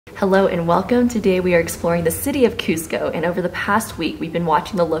Hello and welcome. Today we are exploring the city of Cusco, and over the past week we've been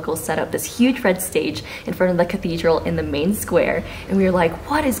watching the locals set up this huge red stage in front of the cathedral in the main square, and we were like,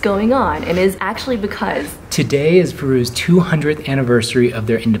 what is going on? And it is actually because today is Peru's 200th anniversary of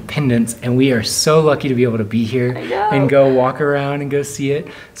their independence, and we are so lucky to be able to be here and go walk around and go see it.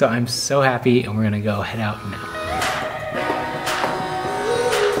 So I'm so happy, and we're gonna go head out now.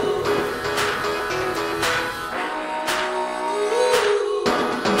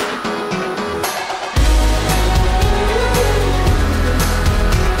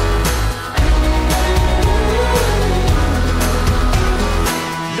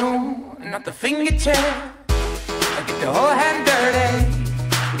 Not the fingertip, I get the whole hand dirty.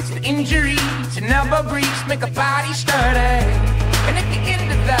 It's the injuries and elbow grease make a body sturdy. And if you're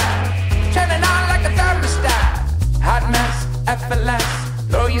into that, turn it on like a thermostat. Hot mess, effortless,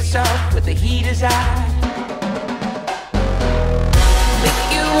 throw yourself with the heaters out.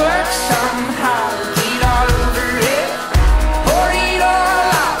 Make it work somehow, get all over it. Pour it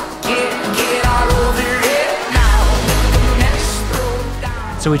all out, get all over it now. Next throw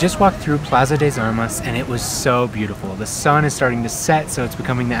down. So we just walked through Plaza de Armas, and it was so beautiful. The sun is starting to set, so it's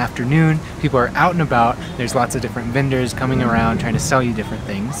becoming the afternoon. People are out and about. There's lots of different vendors coming around trying to sell you different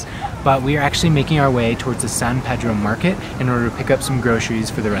things. But we are actually making our way towards the San Pedro market in order to pick up some groceries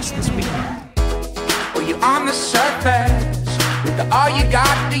for the rest of this week. Well, you're on the surface. All you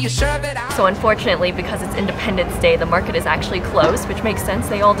got, do you serve it out? So unfortunately, because it's Independence Day, the market is actually closed, which makes sense.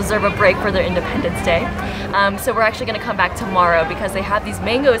 They all deserve a break for their Independence Day. So we're actually going to come back tomorrow because they have these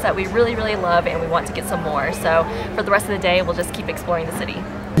mangoes that we really, really love and we want to get some more. So for the rest of the day, we'll just keep exploring the city.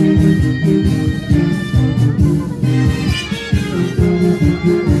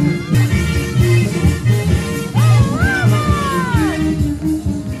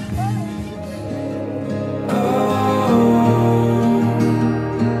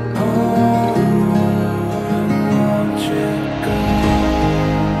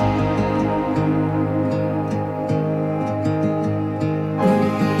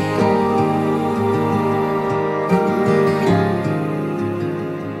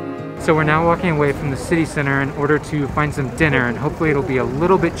 So we're now walking away from the city center in order to find some dinner, and hopefully it'll be a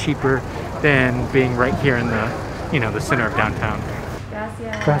little bit cheaper than being right here in the, the center of downtown.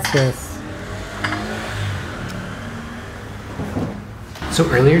 Gracias. Gracias. So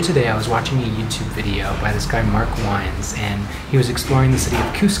earlier today I was watching a YouTube video by this guy Mark Wines, and he was exploring the city of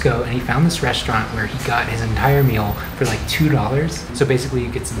Cusco, and he found this restaurant where he got his entire meal for like $2. So basically you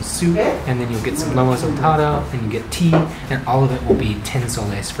get some soup, and then you'll get some lomo saltado, and you get tea, and all of it will be 10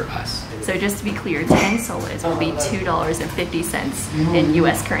 soles for us. So just to be clear, 10 soles will be $2.50 in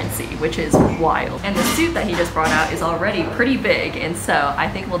US currency, which is wild. And the soup that he just brought out is already pretty big, and so I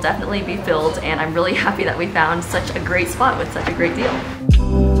think we'll definitely be filled, and I'm really happy that we found such a great spot with such a great deal.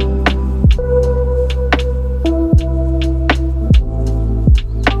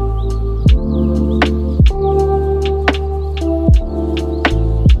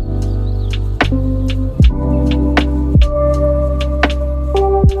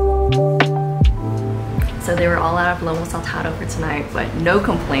 So they were all out of lomo saltado for tonight, but no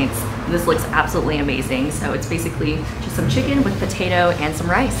complaints. This looks absolutely amazing. So it's basically just some chicken with potato and some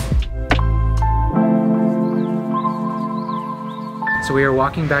rice. So we are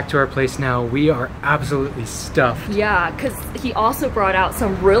walking back to our place now. We are absolutely stuffed. Yeah, because he also brought out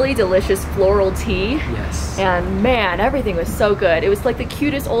some really delicious floral tea. Yes. And man, everything was so good. It was like the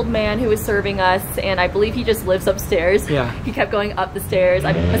cutest old man who was serving us, and I believe he just lives upstairs. Yeah. He kept going up the stairs,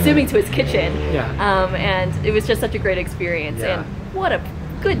 I'm assuming to his kitchen. Yeah. And it was just such a great experience. Yeah. And what a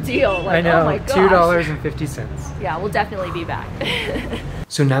good deal. Like, I know, oh my gosh. $2.50. Yeah, we'll definitely be back.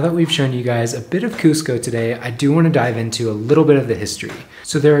 So now that we've shown you guys a bit of Cusco today, I do want to dive into a little bit of the history.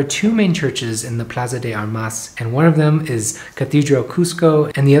 So there are two main churches in the Plaza de Armas, and one of them is Cathedral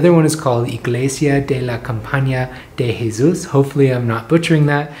Cusco, and the other one is called Iglesia de la Campaña de Jesus. Hopefully I'm not butchering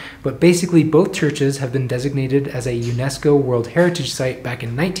that, but basically both churches have been designated as a UNESCO World Heritage Site back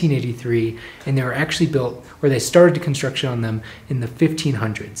in 1983, and they were actually built, or they started construction on them in the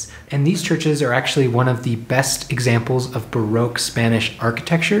 1500s. And these churches are actually one of the best examples of Baroque Spanish architecture.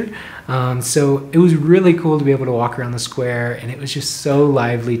 So it was really cool to be able to walk around the square, and it was just so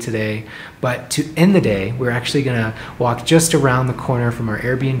lively today. But to end the day, we're actually gonna walk just around the corner from our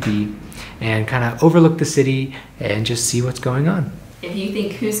Airbnb and kind of overlook the city and just see what's going on. If you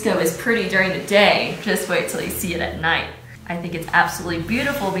think Cusco is pretty during the day, just wait till you see it at night. I think it's absolutely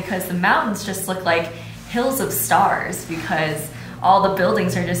beautiful because the mountains just look like hills of stars, because all the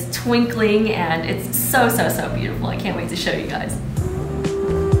buildings are just twinkling, and it's so, so, so beautiful. I can't wait to show you guys.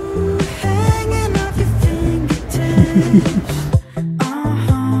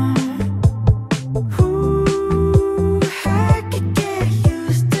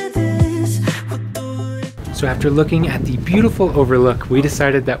 So after looking at the beautiful overlook, we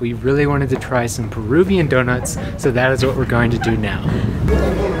decided that we really wanted to try some Peruvian donuts, so that is what we're going to do now.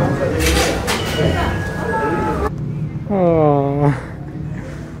 Oh,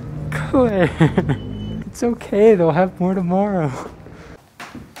 Claire. It's okay, they'll have more tomorrow.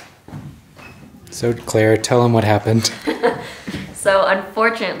 So Claire, tell them what happened. So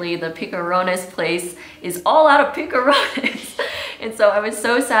unfortunately, the picarones place is all out of picarones. And so I was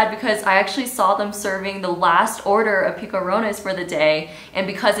so sad because I actually saw them serving the last order of picarones for the day. And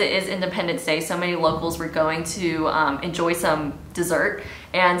because it is Independence Day, so many locals were going to enjoy some dessert.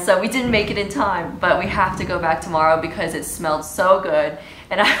 And so we didn't make it in time, but we have to go back tomorrow because it smelled so good.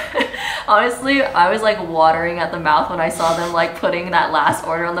 And honestly, I was like watering at the mouth when I saw them like putting that last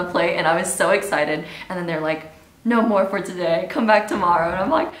order on the plate, and I was so excited. And then they're like, no more for today, come back tomorrow. And I'm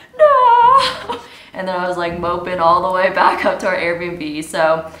like, no! And then I was like moping all the way back up to our Airbnb.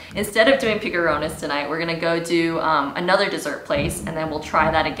 So instead of doing picarones tonight, we're gonna go do another dessert place, and then we'll try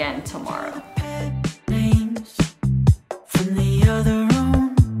that again tomorrow.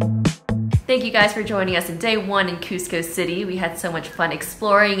 Thank you guys for joining us in day one in Cusco City. We had so much fun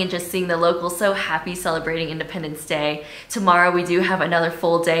exploring and just seeing the locals so happy celebrating Independence Day. Tomorrow we do have another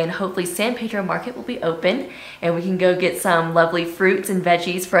full day, and hopefully San Pedro Market will be open and we can go get some lovely fruits and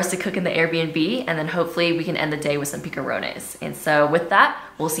veggies for us to cook in the Airbnb, and then hopefully we can end the day with some picarones. And so with that,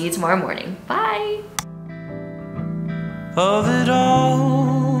 we'll see you tomorrow morning. Bye! Of it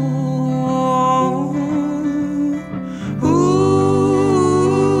all.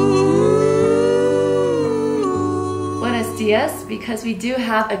 Yes, because we do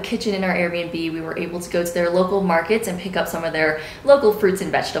have a kitchen in our Airbnb, we were able to go to their local markets and pick up some of their local fruits and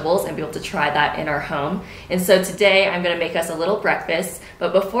vegetables and be able to try that in our home. And so today I'm going to make us a little breakfast,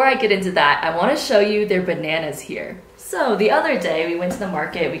 but before I get into that, I want to show you their bananas here. So the other day we went to the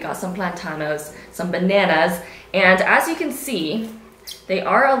market, we got some plantanos, some bananas, and as you can see, they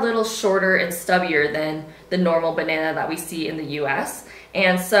are a little shorter and stubbier than the normal banana that we see in the US.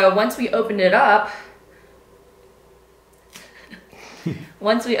 And so once we opened it up,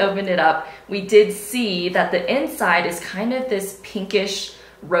 we did see that the inside is kind of this pinkish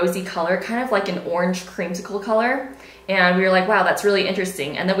rosy color, kind of like an orange creamsicle color. And we were like, wow, that's really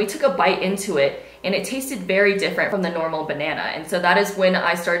interesting. And then we took a bite into it and it tasted very different from the normal banana. And so that is when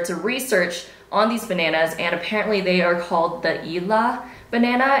I started to research on these bananas, and apparently they are called the Isla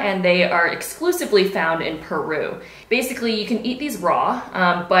banana, and they are exclusively found in Peru. Basically, you can eat these raw,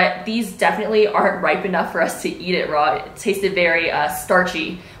 but these definitely aren't ripe enough for us to eat it raw. It tasted very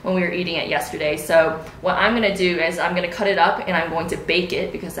starchy when we were eating it yesterday. So what I'm gonna do is I'm gonna cut it up and I'm going to bake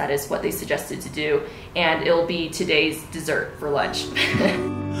it, because that is what they suggested to do, and it'll be today's dessert for lunch.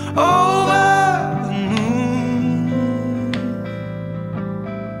 Over the moon.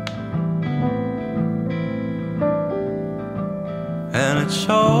 And it's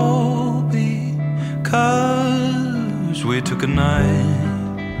all because we took a night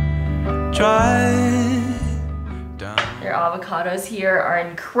drive down. Their avocados here are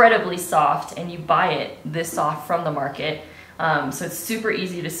incredibly soft, and you buy it this soft from the market. So it's super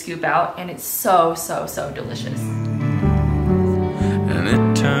easy to scoop out, and it's so, so, so delicious. And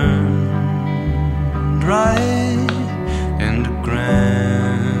it turned right into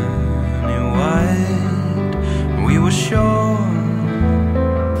granny white. We were sure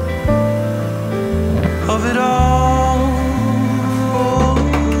of it all.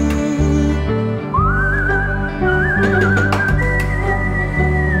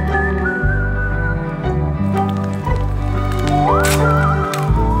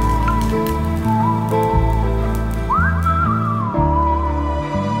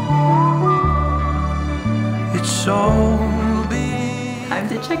 It's all be Time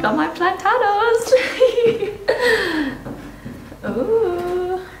to check on my plantanos.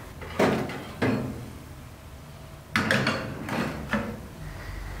 Ooh.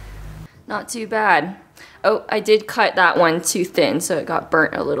 Not too bad. Oh, I did cut that one too thin, so it got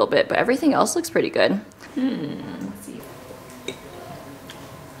burnt a little bit, but everything else looks pretty good. Let's see.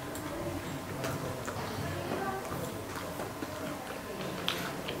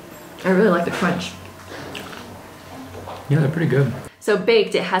 I really like the crunch. Yeah, they're pretty good. So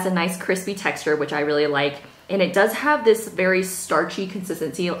baked, it has a nice crispy texture, which I really like. And it does have this very starchy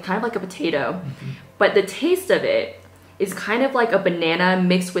consistency, kind of like a potato. But the taste of it is kind of like a banana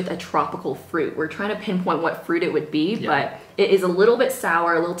mixed with a tropical fruit. We're trying to pinpoint what fruit it would be, but it is a little bit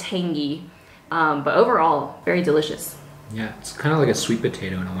sour, a little tangy, but overall, very delicious. Yeah, it's kind of like a sweet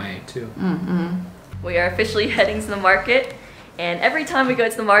potato in a way, too. We are officially heading to the market, and every time we go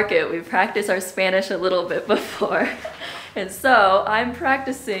to the market, we practice our Spanish a little bit before. And so I'm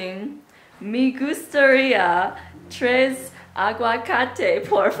practicing Me gustaría 3 aguacate,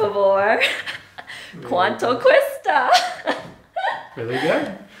 por favor. ¿Cuánto cuesta? Really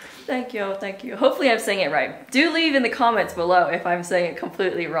good. Thank you, thank you. Hopefully I'm saying it right. Do leave in the comments below if I'm saying it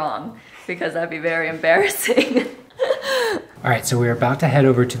completely wrong, because that'd be very embarrassing. All right, so we're about to head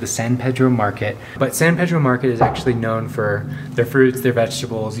over to the San Pedro Market, but San Pedro Market is actually known for their fruits, their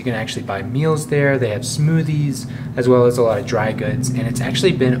vegetables. You can actually buy meals there. They have smoothies, as well as a lot of dry goods, and it's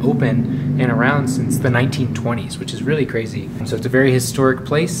actually been open and around since the 1920s, which is really crazy. So it's a very historic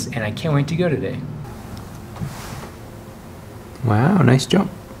place, and I can't wait to go today. Wow, nice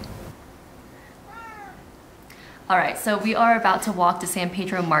jump. Alright, so we are about to walk to San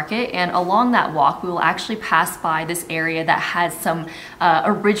Pedro Market, and along that walk we will actually pass by this area that has some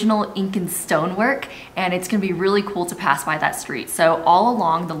original Incan stonework, and it's going to be really cool to pass by that street. So all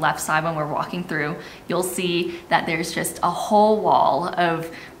along the left side when we're walking through, you'll see that there's just a whole wall of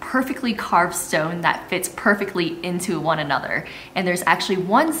perfectly carved stone that fits perfectly into one another. And there's actually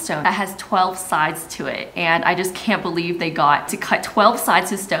one stone that has 12 sides to it, and I just can't believe they got to cut 12 sides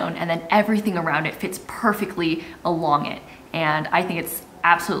to stone and then everything around it fits perfectly along it. And I think it's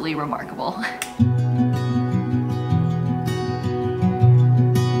absolutely remarkable.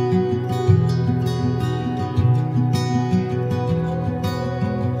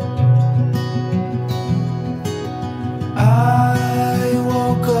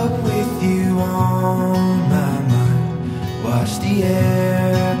 The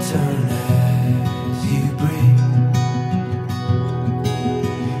air turn as you breathe.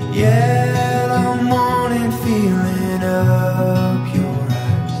 Yellow morning feeling up your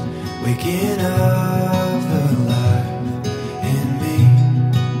eyes, waking up the life in me.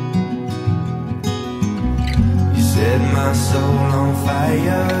 You set my soul on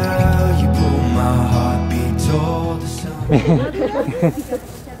fire, you pull my heartbeat toward the sun.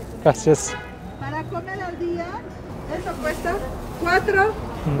 Gracias. Para comer al día, eso cuesta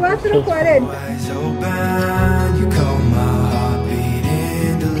 $4.40. Eyes open, you call my heartbeat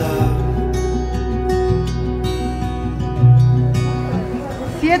into love.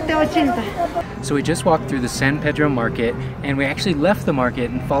 $7.80. So we just walked through the San Pedro Market, and we actually left the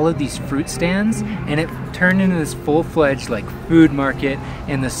market and followed these fruit stands, and it turned into this full-fledged like food market,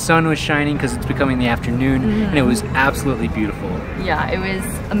 and the sun was shining because it's becoming the afternoon, and it was absolutely beautiful. Yeah, it was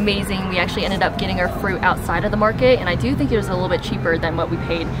amazing. We actually ended up getting our fruit outside of the market, and I do think it was a little bit cheaper than what we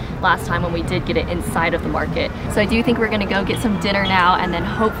paid last time when we did get it inside of the market. So I do think we're gonna go get some dinner now, and then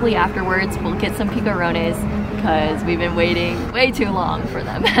hopefully afterwards we'll get some picarones because we've been waiting way too long for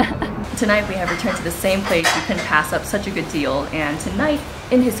them. Tonight we have returned to the same place. We couldn't pass up such a good deal, and tonight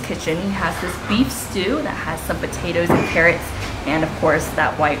in his kitchen he has this beef stew that has some potatoes and carrots, and of course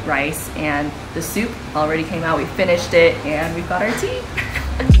that white rice, and the soup already came out. We finished it and we've got our tea.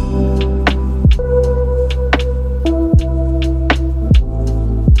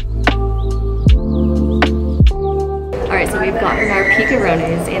 Alright, so we've gotten our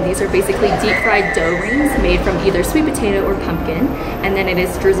picarones, and these are basically deep fried dough rings made from either sweet potato or pumpkin, and then it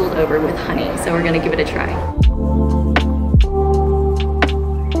is drizzled over with honey. So we're gonna give it a try.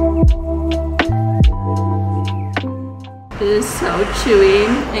 It is so chewy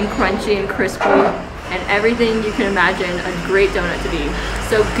and crunchy and crispy and everything you can imagine a great donut to be.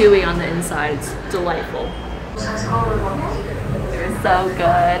 So gooey on the inside, it's delightful. It was so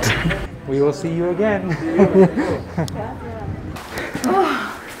good. We will see you again.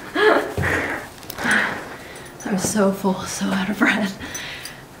 I'm so full, so out of breath.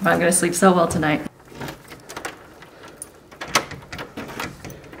 But I'm gonna sleep so well tonight.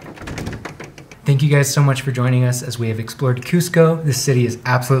 Thank you guys so much for joining us as we have explored Cusco. This city is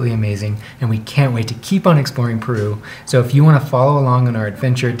absolutely amazing, and we can't wait to keep on exploring Peru. So if you want to follow along on our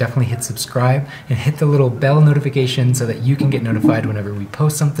adventure, definitely hit subscribe and hit the little bell notification so that you can get notified whenever we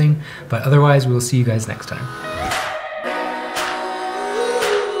post something. But otherwise, we will see you guys next time.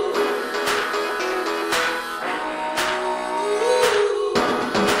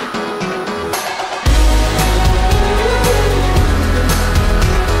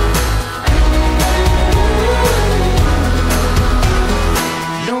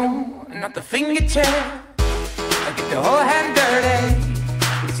 Not the fingertip, I get the whole hand dirty.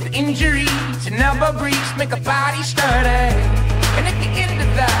 It's the injury to never breach, make a body sturdy. And at the end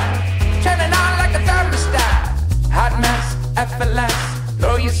of that, turn it on like a thermostat. Hot mess, effortless,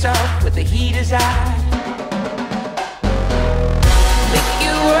 throw yourself with the heat is at. Make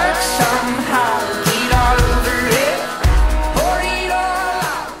you work so